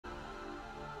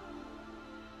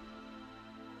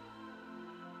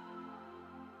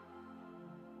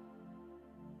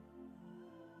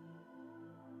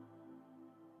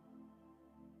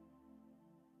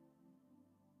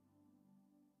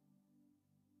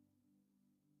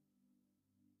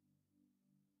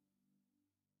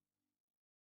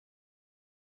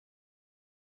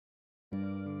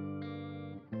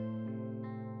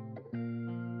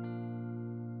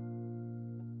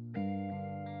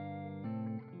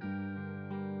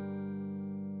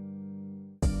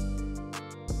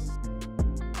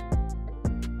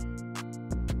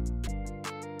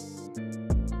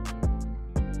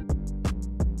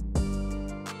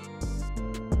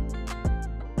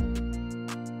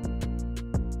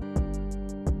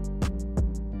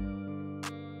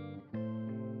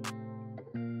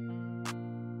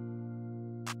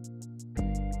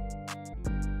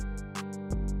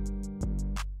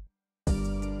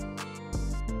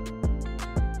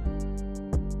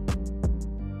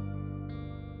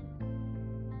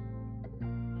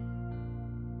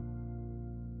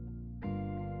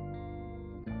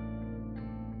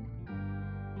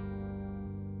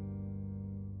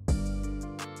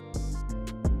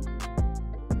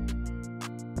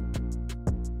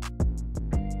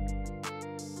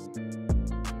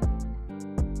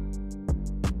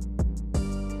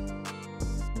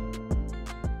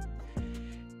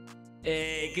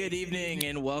Hey, good evening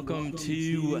and welcome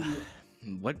to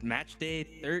what, match day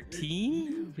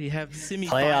 13? We have semifinal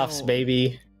Playoffs,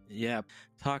 baby. Yeah,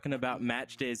 talking about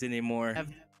match days anymore.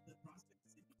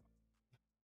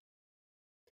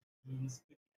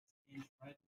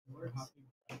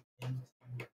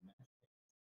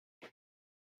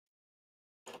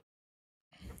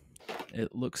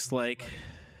 It looks like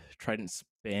Tridents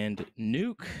banned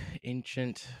Nuke,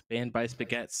 Ancient banned by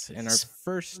Spaghets, and our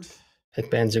first Pick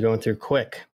bands are going through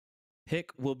quick.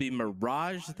 pick will be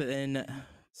Mirage, then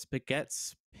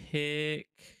Spaghets pick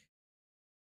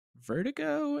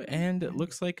Vertigo, and it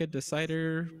looks like a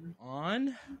decider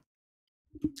on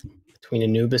Between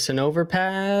Anubis and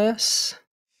Overpass.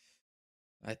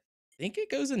 I think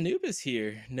it goes Anubis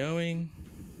here, knowing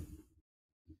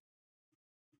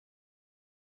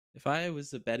if I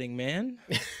was a betting man.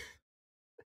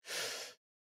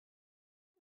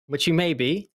 Which you may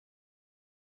be.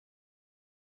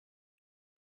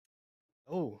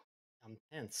 Oh, I'm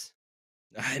tense.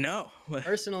 I know.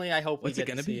 Personally, I hope we What's it get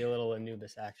to gonna see be? a little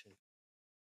Anubis action.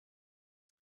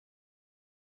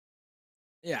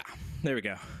 Yeah, there we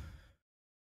go.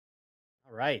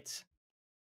 All right.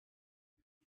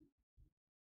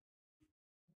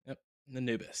 Yep,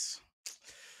 Anubis.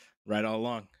 Right all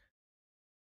along.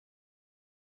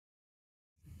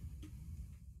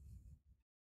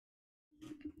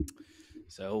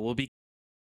 So we'll be.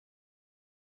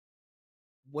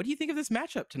 What do you think of this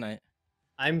matchup tonight?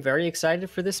 I'm very excited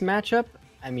for this matchup.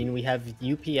 I mean, we have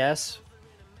UPS,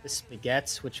 the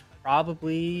Spaghets, which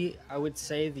probably, I would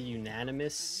say, the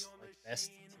unanimous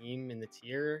best team in the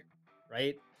tier,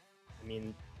 right? I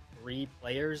mean, 3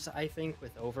 players, I think,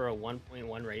 with over a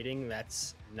 1.1 rating.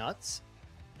 That's nuts.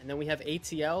 And then we have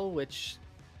ATL, which,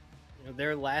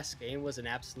 their last game was an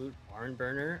absolute barn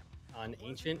burner on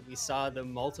Ancient. We saw the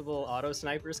multiple auto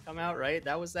snipers come out, right?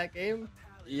 That was that game,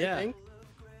 Yeah. I think.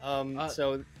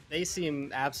 So they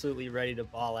seem absolutely ready to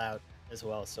ball out as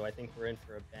well. So I think we're in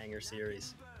for a banger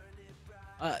series.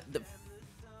 Wait,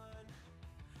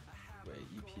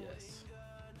 UPS.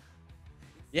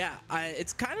 Yeah,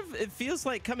 it's kind of, it feels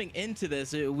like coming into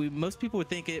this, most people would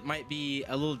think it might be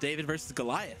a little David versus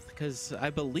Goliath, because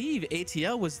I believe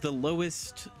ATL was the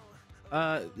lowest,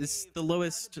 is the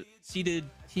lowest seeded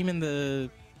team in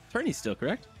the tourney still,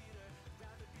 correct?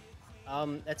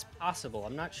 That's possible.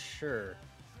 I'm not sure.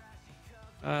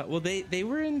 Well, they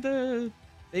were in the,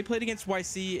 they played against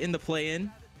YC in the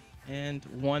play-in and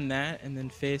won that, and then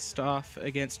faced off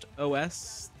against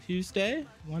OS Tuesday,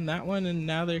 won that one, and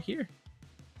now they're here.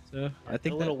 So I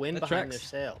think a little win that behind tracks.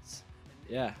 their sails.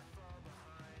 Yeah.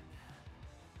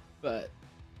 But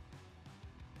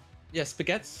yeah,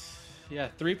 Spaghets. Yeah,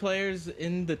 3 players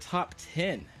in the top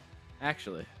 10.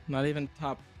 Actually, not even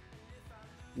top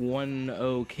 10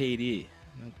 KD.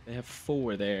 They have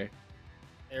 4 there.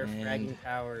 Their fragging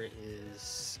power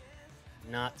is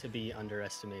not to be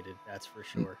underestimated. That's for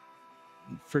sure.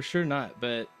 For sure not.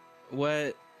 But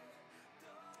what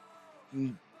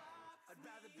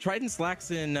Tridents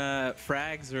lacks in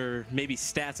frags or maybe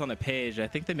stats on a page, I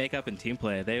think they make up in team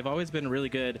play. They've always been a really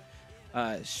good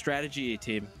strategy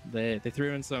team. They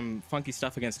threw in some funky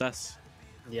stuff against us.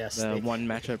 Yes, one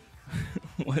matchup,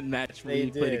 one match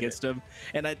we played against them,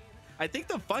 and I think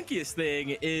the funkiest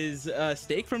thing is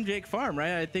Steak from Jake Farm,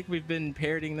 right? I think we've been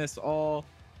parroting this all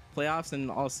playoffs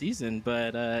and all season,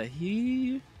 but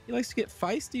he likes to get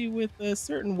feisty with a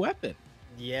certain weapon.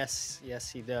 Yes,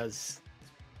 he does.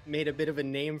 Made a bit of a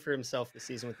name for himself this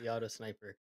season with the auto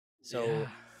sniper, so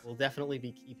we'll definitely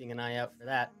be keeping an eye out for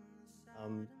that.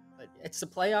 But it's the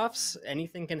playoffs,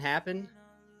 anything can happen.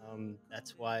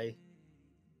 That's why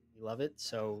we love it.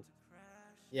 So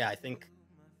yeah, I think,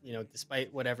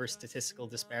 despite whatever statistical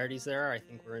disparities there are, I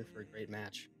think we're in for a great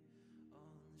match.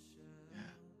 Yeah.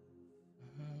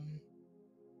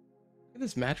 Look at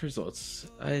this match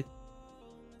results.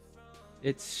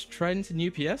 It's Tridents and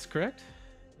UPS, correct?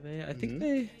 I think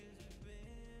they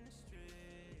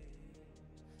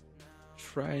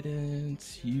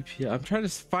Tridents, UPS. I'm trying to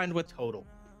find what total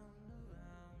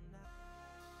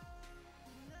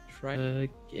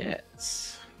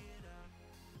gets.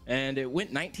 And it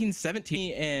went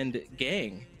 19-17 and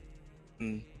gang.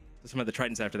 And some of the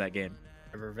Tridents after that game.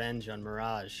 Revenge on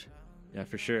Mirage. Yeah,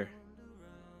 for sure.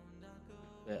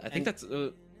 I think that's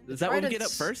is that what we get up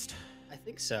first? I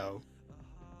think so.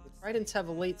 The Tridents have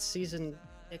a late season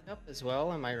pickup as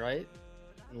well, am I right?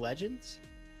 In Legends?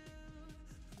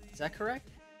 Is that correct?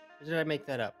 Or did I make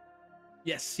that up?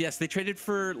 Yes, they traded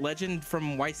for Legend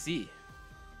from YC.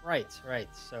 Right.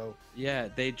 So yeah,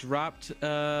 they dropped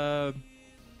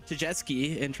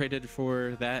Tajetski and traded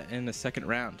for that in the second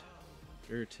round.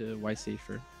 Or to YC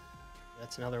for.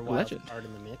 That's another wild Legend. card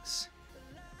in the mix.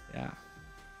 Yeah.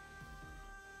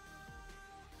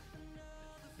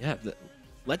 Yeah.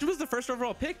 Legend was the first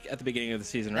overall pick at the beginning of the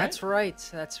season, right? That's right.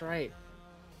 That's right.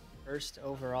 First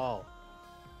overall.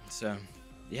 So,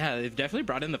 yeah, they've definitely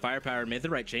brought in the firepower, made the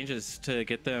right changes to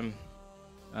get them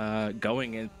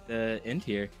going at the end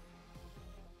here.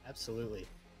 Absolutely.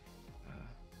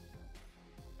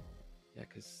 Yeah,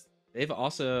 because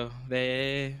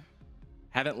they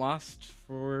haven't lost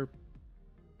for.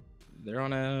 They're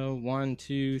on a 1,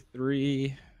 2,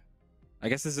 3. I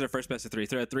guess this is their first best of 3.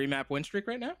 They're a 3-map win streak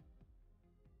right now.